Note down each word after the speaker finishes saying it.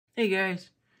Hey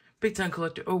guys, Big Time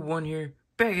Collector 01 here,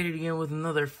 back at it again with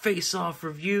another face-off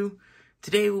review.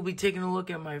 Today we'll be taking a look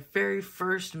at my very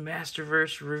first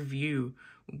Masterverse review.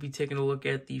 We'll be taking a look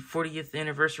at the 40th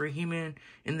anniversary He-Man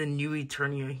and the new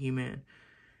Eternia He-Man.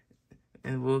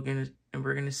 And we're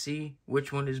gonna see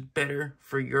which one is better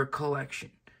for your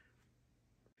collection.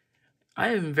 I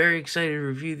am very excited to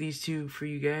review these two for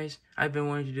you guys. I've been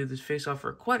wanting to do this face-off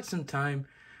for quite some time.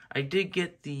 I did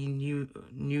get the new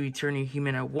Eternia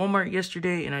He-Man at Walmart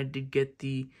yesterday, and I did get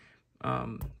the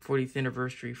 40th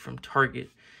anniversary from Target.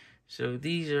 So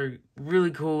these are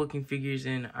really cool looking figures,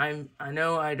 and I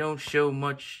know I don't show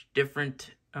much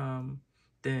different than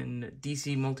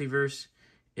DC Multiverse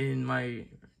in my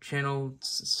channel.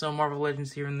 Some Marvel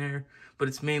Legends here and there, but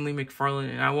it's mainly McFarlane,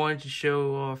 and I wanted to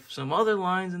show off some other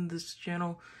lines in this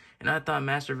channel, and I thought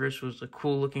Masterverse was a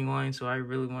cool looking line, so I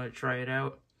really wanted to try it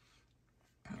out.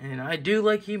 And I do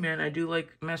like He-Man. I do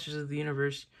like Masters of the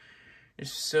Universe.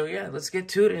 So yeah, let's get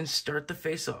to it and start the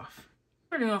face-off.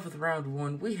 Starting off with round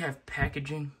one, we have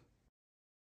packaging.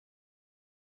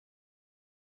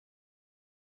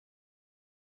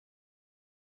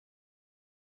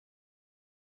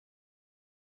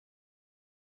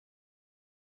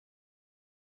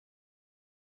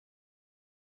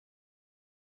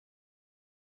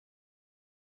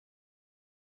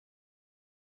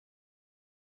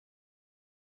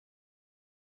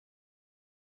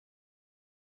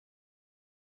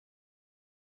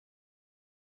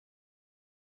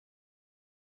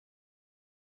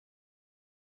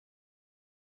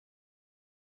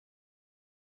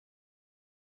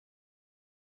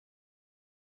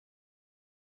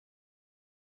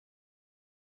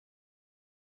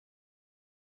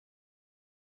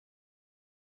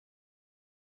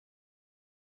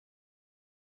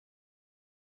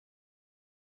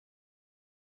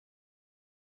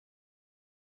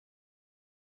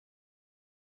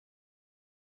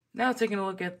 Now taking a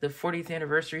look at the 40th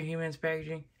anniversary He-Man's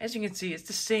packaging. As you can see, it's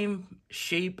the same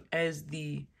shape as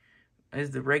the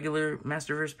regular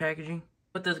Masterverse packaging,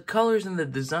 but the colors and the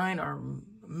design are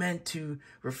meant to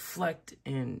reflect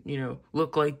and,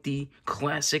 look like the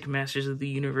classic Masters of the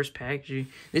Universe packaging.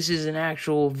 This is an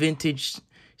actual vintage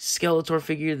Skeletor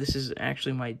figure. This is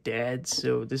actually my dad's,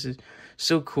 so this is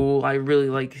so cool. I really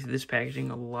like this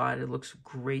packaging a lot. It looks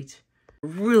great.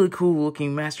 Really cool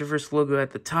looking Masterverse logo at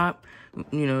the top.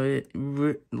 It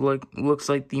looks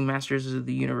like the Masters of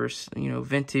the Universe,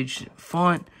 vintage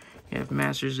font. You have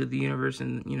Masters of the Universe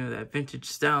and, that vintage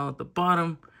style at the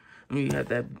bottom. And you have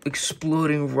that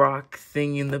exploding rock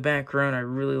thing in the background. I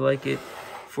really like it.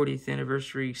 40th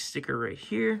anniversary sticker right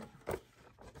here.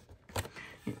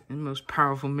 The most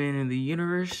powerful man in the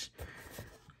universe.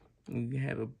 We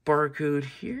have a barcode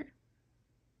here.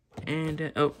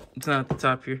 And, oh, it's not at the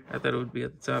top here. I thought it would be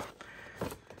at the top.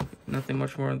 Nothing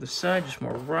much more on the side, just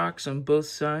more rocks on both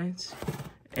sides.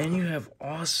 And you have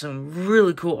awesome,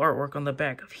 really cool artwork on the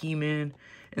back of He-Man.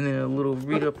 And then a little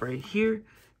read-up right here.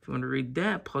 If you want to read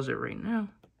that, pause it right now.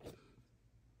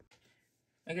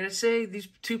 I gotta say, these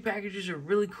two packages are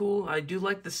really cool. I do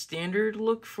like the standard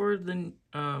look for the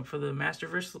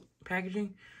Masterverse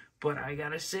packaging. But I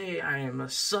gotta say, I am a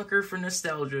sucker for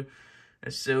nostalgia.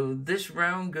 So this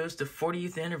round goes to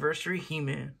 40th anniversary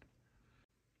He-Man.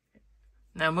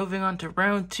 Now moving on to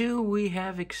round two, we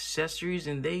have accessories,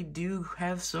 and they do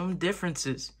have some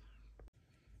differences.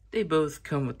 They both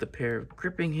come with a pair of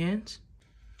gripping hands.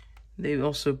 They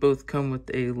also both come with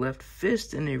a left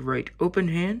fist and a right open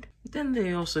hand. Then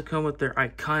they also come with their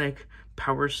iconic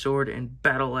power sword and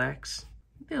battle axe.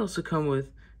 They also come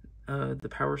with the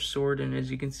power sword, and as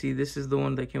you can see, this is the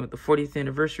one that came with the 40th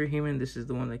anniversary He-Man. This is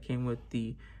the one that came with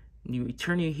the new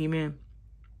Eternia He-Man.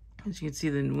 As you can see,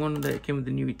 the one that came with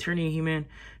the new Eternia He-Man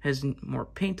has more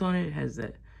paint on it. It has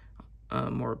that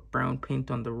more brown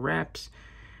paint on the wraps.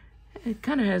 It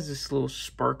kind of has this little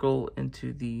sparkle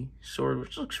into the sword,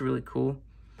 which looks really cool.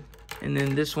 And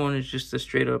then this one is just a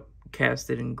straight up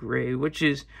casted in gray, which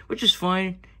is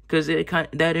fine, because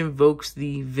that invokes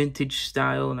the vintage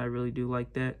style, and I really do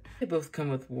like that. They both come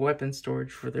with weapon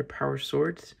storage for their power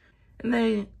swords,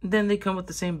 and then they come with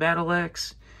the same battle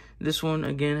axe. This one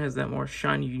again has that more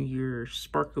shinier,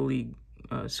 sparkly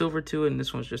silver to it, and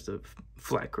this one's just a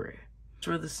flat gray. So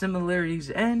where the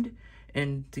similarities end,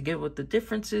 and to get what the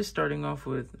difference is, starting off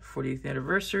with 40th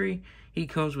anniversary, he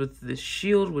comes with this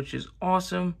shield, which is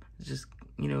awesome. It just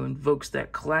invokes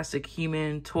that classic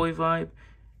He-Man toy vibe.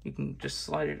 You can just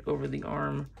slide it over the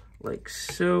arm like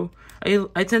so.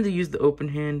 I tend to use the open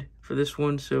hand for this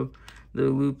one, so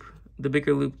the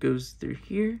bigger loop goes through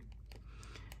here.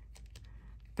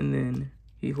 And then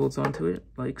he holds onto it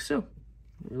like so.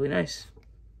 Really nice.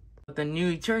 But the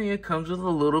new Eternia comes with a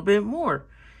little bit more.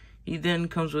 He then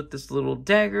comes with this little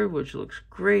dagger, which looks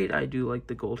great. I do like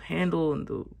the gold handle and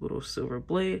the little silver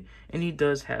blade. And he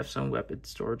does have some weapon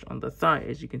storage on the thigh.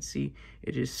 As you can see,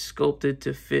 it is sculpted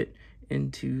to fit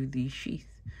into the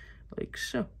sheath, like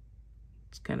so.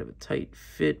 It's kind of a tight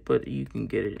fit, but you can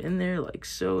get it in there like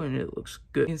so, and it looks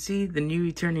good. You can see the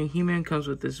new Eternia He-Man comes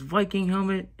with this Viking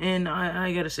helmet, and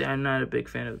I gotta say, I'm not a big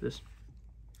fan of this.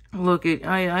 Look,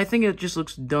 I think it just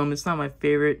looks dumb. It's not my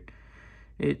favorite.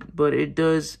 But it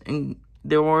does, and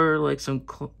there were like some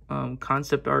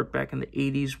concept art back in the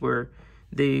 80s where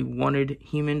they wanted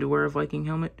He-Man to wear a Viking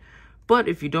helmet. But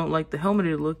if you don't like the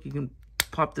helmeted look, you can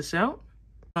pop this out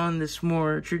on this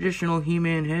more traditional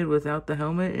He-Man head without the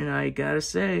helmet, and I gotta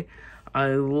say,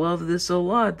 I love this a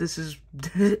lot.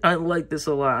 I like this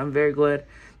a lot. I'm very glad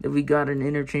that we got an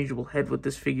interchangeable head with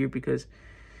this figure because,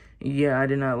 yeah, I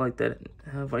did not like that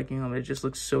Viking helmet. It just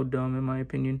looks so dumb in my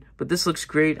opinion. But this looks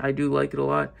great. I do like it a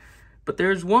lot. But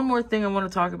there's one more thing I want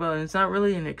to talk about, and it's not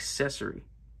really an accessory.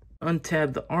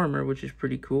 Untab the armor, which is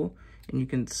pretty cool. And you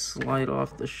can slide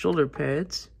off the shoulder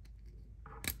pads.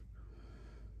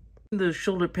 The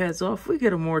shoulder pads off, we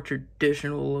get a more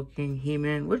traditional looking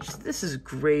He-Man, which this is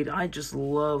great. I just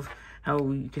love how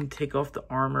you can take off the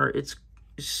armor. It's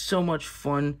so much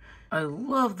fun. I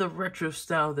love the retro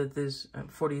style that this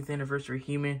 40th anniversary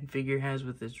He-Man figure has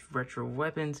with its retro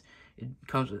weapons. It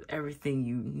comes with everything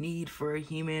you need for a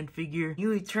He-Man figure.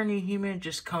 New Eternia He-Man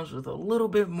just comes with a little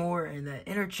bit more, and that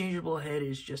interchangeable head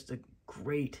is just a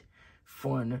great,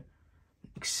 fun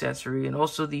accessory. And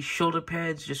also these shoulder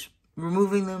pads, just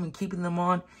removing them and keeping them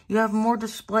on, you have more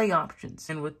display options.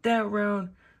 And with that round,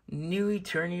 New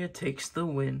Eternia takes the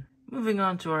win. Moving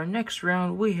on to our next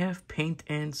round, we have Paint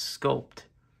and Sculpt.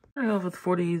 Starting off with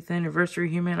 40th anniversary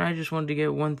He-Man, I just wanted to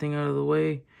get one thing out of the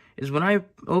way, is when I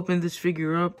opened this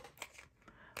figure up,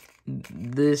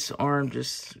 this arm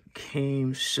just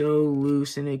came so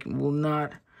loose and it will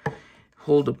not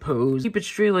hold a pose. Keep it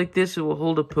straight like this, it will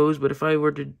hold a pose, but if I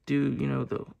were to do, you know,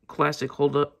 the classic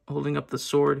holding up the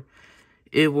sword,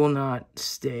 it will not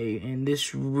stay. And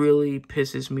this really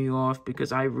pisses me off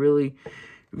because I really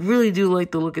do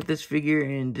like the look at this figure,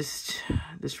 and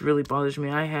this really bothers me.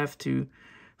 I have to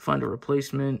find a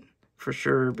replacement for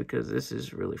sure because this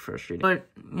is really frustrating. But,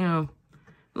 you know,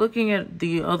 looking at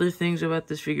the other things about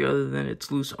this figure other than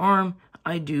its loose arm,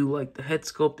 I do like the head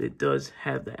sculpt. It does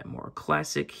have that more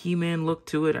classic He-Man look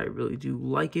to it. I really do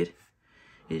like it.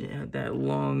 It had that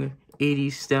long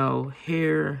 80s style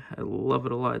hair. I love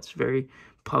it a lot. It's very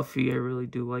puffy. I really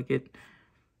do like it.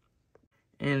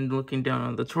 And looking down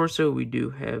on the torso, we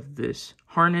do have this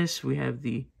harness. We have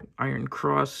the iron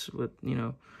cross with, you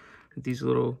know, these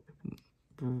little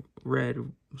red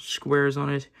squares on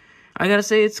it. I gotta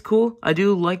say, it's cool. I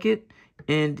do like it.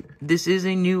 And this is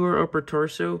a newer upper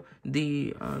torso.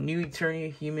 The new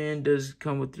Eternia He-Man does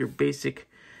come with your basic,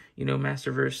 you know,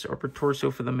 Masterverse upper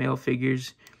torso for the male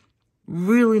figures.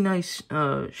 Really nice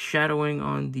shadowing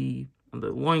on the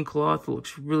loincloth. It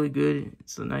looks really good.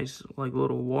 It's a nice, like,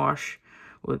 little wash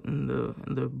in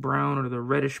the brown or the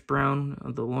reddish brown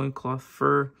of the loincloth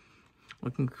fur.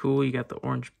 Looking cool. You got the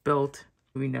orange belt.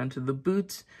 Moving down to the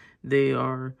boots, they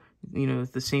are, you know,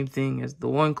 the same thing as the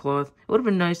loincloth. It would have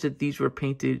been nice if these were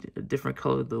painted a different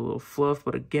color, the little fluff,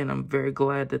 but again, I'm very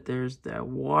glad that there's that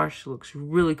wash. It looks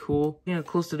really cool. Yeah,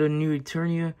 close to the new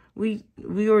Eternia. We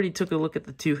already took a look at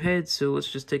the two heads, so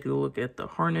let's just take a look at the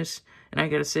harness. And I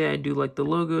gotta say, I do like the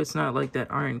logo. It's not like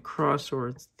that Iron Cross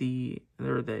or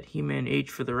that He-Man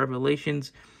H for the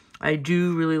Revelations. I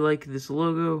do really like this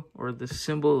logo, or this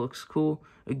symbol. It looks cool.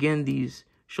 Again, these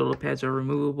shoulder pads are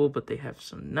removable, but they have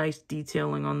some nice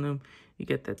detailing on them. You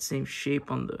get that same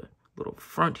shape on the little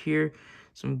front here.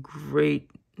 Some great,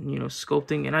 you know,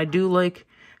 sculpting. And I do like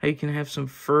how you can have some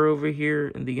fur over here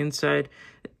in the inside.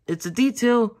 It's a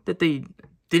detail that they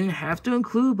didn't have to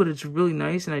include, but it's really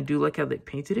nice, and I do like how they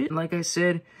painted it. And like I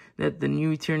said, that the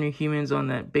new Eternia He-Man's on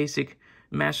that basic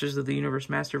Masters of the Universe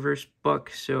Masterverse buck,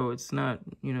 so it's not,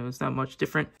 you know, it's not much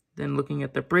different. Then looking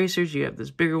at the bracers, you have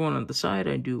this bigger one on the side.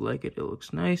 I do like it. It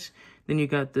looks nice. Then you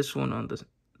got this one on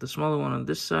the smaller one on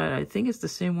this side. I think it's the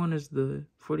same one as the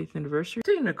 40th anniversary.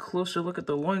 Taking a closer look at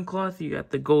the loincloth, you got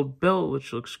the gold belt,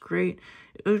 which looks great.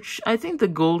 I think the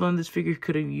gold on this figure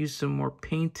could have used some more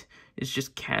paint. It's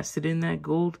just casted in that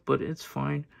gold, but it's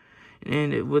fine.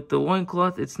 And with the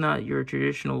loincloth, it's not your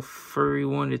traditional furry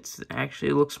one. It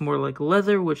looks more like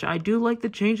leather, which I do like the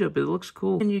change up. It looks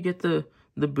cool. And you get the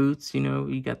boots, you know,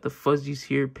 you got the fuzzies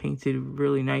here painted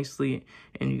really nicely,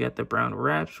 and you got the brown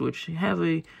wraps, which have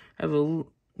a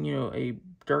you know, a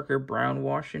darker brown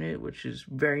wash in it, which is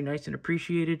very nice and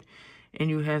appreciated. and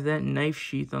you have that knife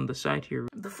sheath on the side here.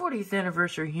 The 40th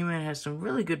anniversary He-Man has some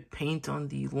really good paint on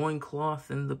the loincloth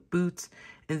and the boots,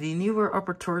 and the newer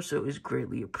upper torso is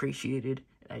greatly appreciated.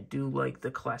 I do like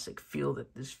the classic feel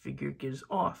that this figure gives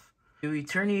off. The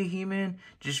Eternia He-Man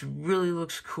just really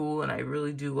looks cool, and I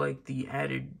really do like the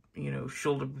added,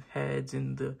 shoulder pads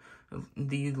and the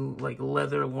like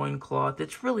leather loincloth.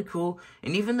 It's really cool,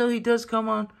 and even though he does come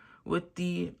on with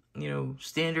the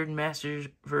standard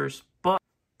Masterverse,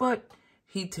 but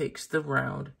he takes the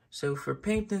round. So for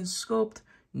paint and sculpt,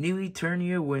 New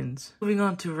Eternia wins. Moving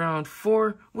on to round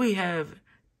 4, we have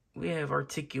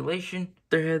articulation.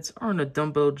 Their heads are on a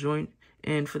dumbbell joint,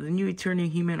 and for the New Eternia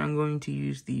He-Man, I'm going to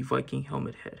use the Viking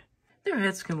helmet head. Their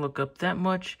heads can look up that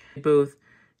much. They both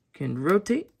can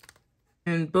rotate,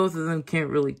 and both of them can't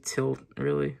really tilt,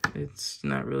 really. It's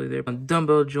not really there. On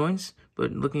dumbbell joints,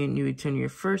 but looking at New Eternia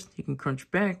first, he can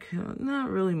crunch back, not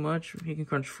really much. He can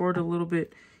crunch forward a little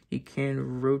bit. He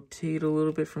can rotate a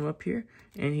little bit from up here,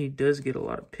 and he does get a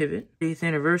lot of pivot. 8th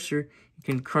anniversary, he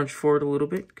can crunch forward a little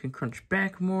bit, can crunch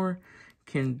back more,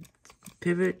 can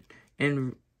pivot,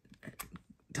 and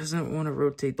doesn't want to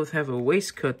rotate. Both have a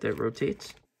waist cut that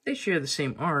rotates. They share the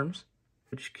same arms,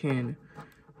 which can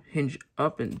hinge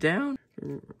up and down,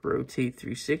 rotate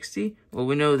 360. Well,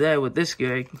 we know that with this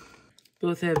guy.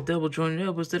 Both have double jointed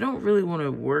elbows. They don't really want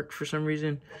to work for some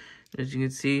reason. As you can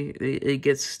see, it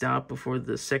gets stopped before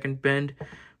the second bend.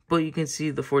 But you can see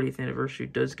the 40th anniversary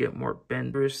does get more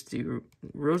bend. Wrist to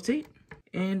rotate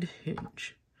and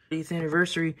hinge. 40th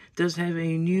anniversary does have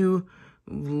a new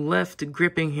left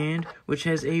gripping hand, which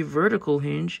has a vertical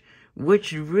hinge,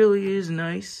 which really is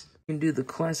nice. You can do the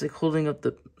classic holding up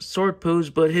the sword pose,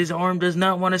 but his arm does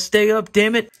not want to stay up,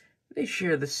 damn it. They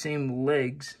share the same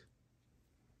legs,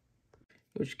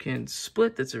 which can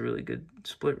split. That's a really good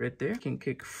split right there. Can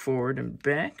kick forward and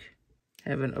back.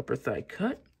 Have an upper thigh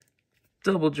cut.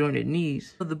 Double jointed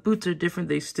knees. The boots are different.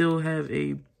 They still have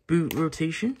a boot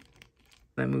rotation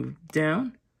that move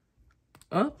down,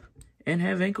 up, and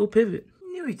have ankle pivot.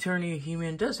 New Eternia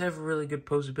He-Man does have a really good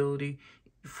posability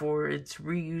for its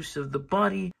reuse of the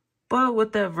body, but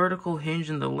with that vertical hinge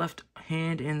in the left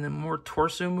hand and the more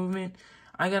torso movement,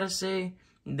 I gotta say,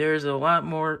 there's a lot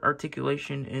more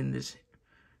articulation in this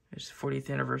 40th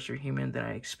anniversary He-Man than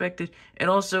I expected. And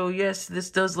also, yes,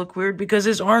 this does look weird because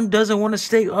his arm doesn't want to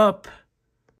stay up.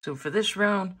 So for this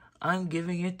round, I'm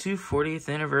giving it to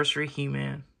 40th anniversary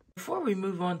He-Man. Before we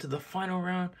move on to the final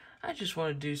round, I just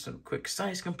want to do some quick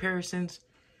size comparisons.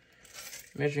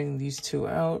 Measuring these two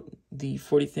out, the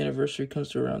 40th anniversary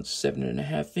comes to around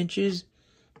 7.5 inches.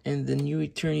 And the New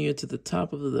Eternia to the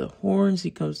top of the horns,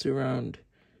 he comes to around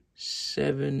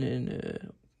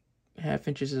 7.5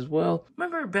 inches as well.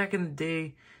 Remember back in the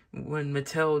day when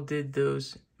Mattel did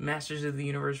those Masters of the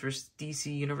Universe versus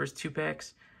DC Universe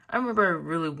 2-packs? I remember I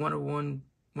really wanted one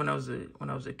when I was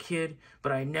a kid,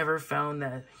 but I never found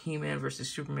that He-Man versus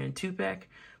Superman 2-pack.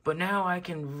 But now I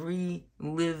can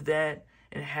relive that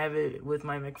and have it with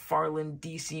my McFarlane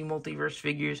DC Multiverse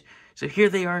figures. So here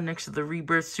they are next to the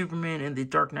Rebirth Superman and the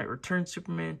Dark Knight Returns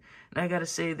Superman. And I gotta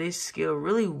say, they scale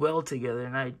really well together,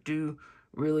 and I do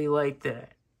really like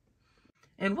that.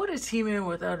 And what is He-Man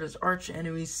without his arch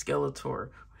enemy Skeletor?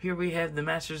 Here we have the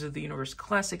Masters of the Universe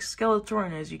Classic Skeletor,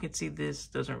 and as you can see, this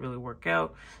doesn't really work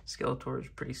out. Skeletor is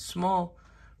pretty small,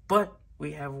 but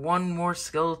we have one more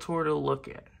Skeletor to look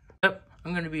at. Yep,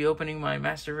 I'm going to be opening my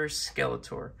Masterverse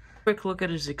Skeletor. Quick look at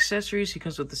his accessories. He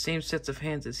comes with the same sets of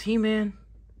hands as He-Man,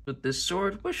 with this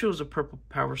sword, which was a purple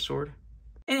power sword,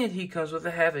 and he comes with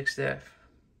a Havoc staff.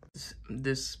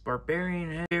 This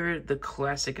barbarian head, the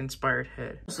classic inspired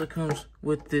head. Also comes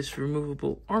with this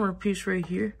removable armor piece right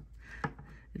here.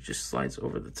 It just slides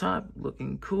over the top,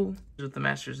 looking cool. With the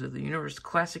Masters of the Universe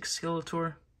Classic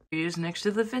Skeletor. He is next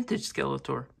to the vintage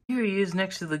Skeletor. Here he is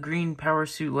next to the green power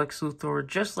suit Lex Luthor,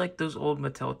 just like those old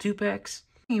Mattel 2-packs.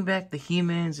 Bringing back the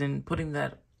He-Mans and putting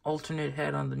that alternate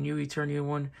head on the New Eternia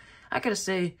one. I gotta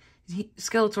say,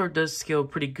 Skeletor does scale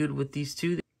pretty good with these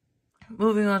two.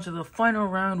 Moving on to the final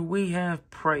round, we have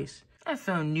price. I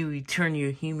found New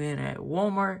Eternia He-Man at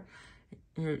Walmart,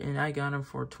 and I got him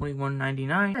for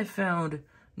 $21.99. I found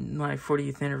my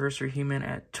 40th anniversary He-Man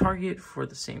at Target for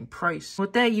the same price.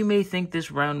 With that, you may think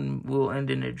this round will end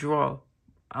in a draw.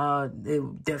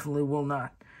 It definitely will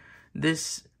not.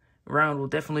 This round will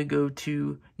definitely go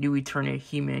to New Eternia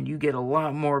He-Man. You get a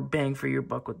lot more bang for your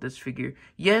buck with this figure.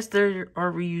 Yes, there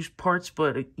are reused parts,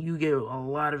 but you get a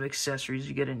lot of accessories.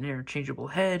 You get an interchangeable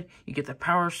head, you get the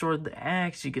power sword, the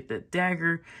axe, you get the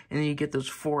dagger, and then you get those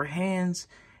 4 hands.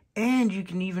 And you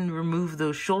can even remove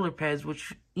those shoulder pads,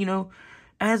 which,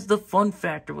 adds the fun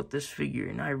factor with this figure,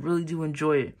 and I really do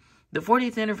enjoy it. The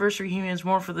 40th anniversary He-Man is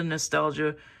more for the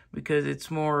nostalgia because it's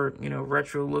more, you know,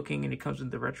 retro looking and it comes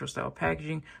with the retro style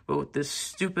packaging. But with this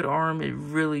stupid arm, it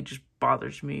really just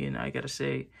bothers me. And I gotta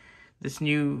say, this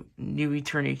new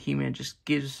Eternia He-Man just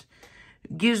gives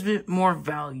it more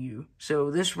value.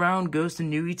 So this round goes to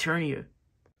New Eternia.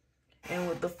 And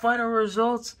with the final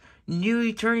results, New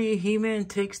Eternia He-Man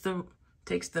takes the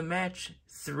match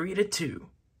 3-2.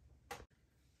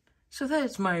 So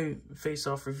that's my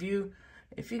face-off review.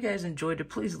 If you guys enjoyed it,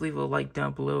 please leave a like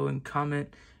down below and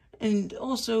comment. And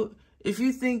also, if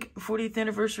you think 40th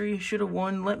anniversary should have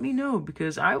won, let me know,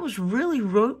 because I was really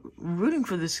rooting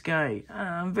for this guy.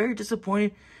 I'm very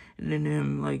disappointed in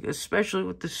him, like, especially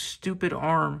with the stupid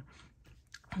arm.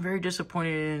 I'm very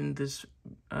disappointed in this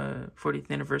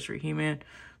 40th anniversary He-Man.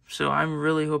 So I'm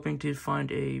really hoping to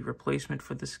find a replacement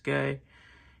for this guy.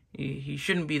 He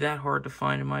shouldn't be that hard to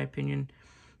find, in my opinion.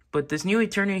 But this new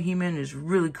Eternia He-Man is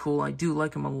really cool. I do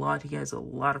like him a lot. He has a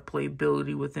lot of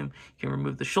playability with him. You can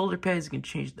remove the shoulder pads. You can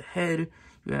change the head.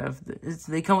 You have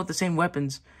they come with the same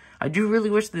weapons. I do really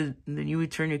wish the new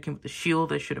Eternia came with the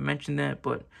shield. I should have mentioned that,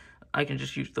 but I can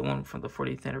just use the one from the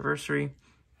 40th anniversary.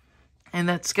 And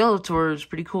that Skeletor is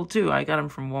pretty cool too. I got him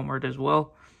from Walmart as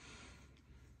well.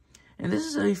 And this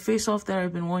is a face-off that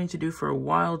I've been wanting to do for a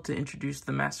while to introduce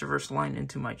the Masterverse line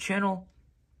into my channel.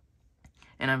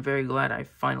 And I'm very glad I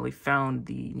finally found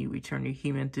the new Eternia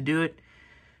He-Man to do it.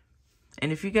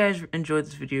 And if you guys enjoyed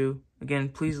this video, again,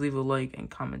 please leave a like and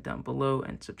comment down below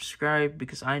and subscribe,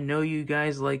 because I know you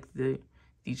guys like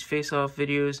these face-off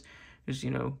videos. Because,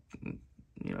 you know,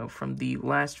 from the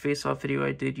last face-off video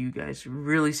I did, you guys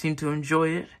really seem to enjoy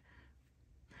it.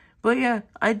 But yeah,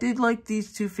 I did like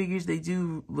these two figures. They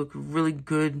do look really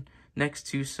good next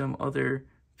to some other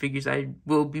figures. I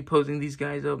will be posing these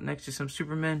guys up next to some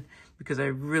Supermen because I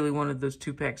really wanted those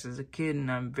 2-packs as a kid,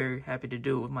 and I'm very happy to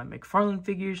do it with my McFarlane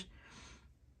figures.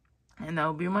 And that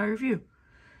will be my review.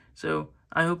 So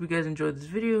I hope you guys enjoyed this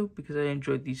video because I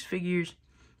enjoyed these figures,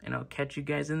 and I'll catch you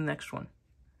guys in the next one.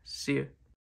 See ya.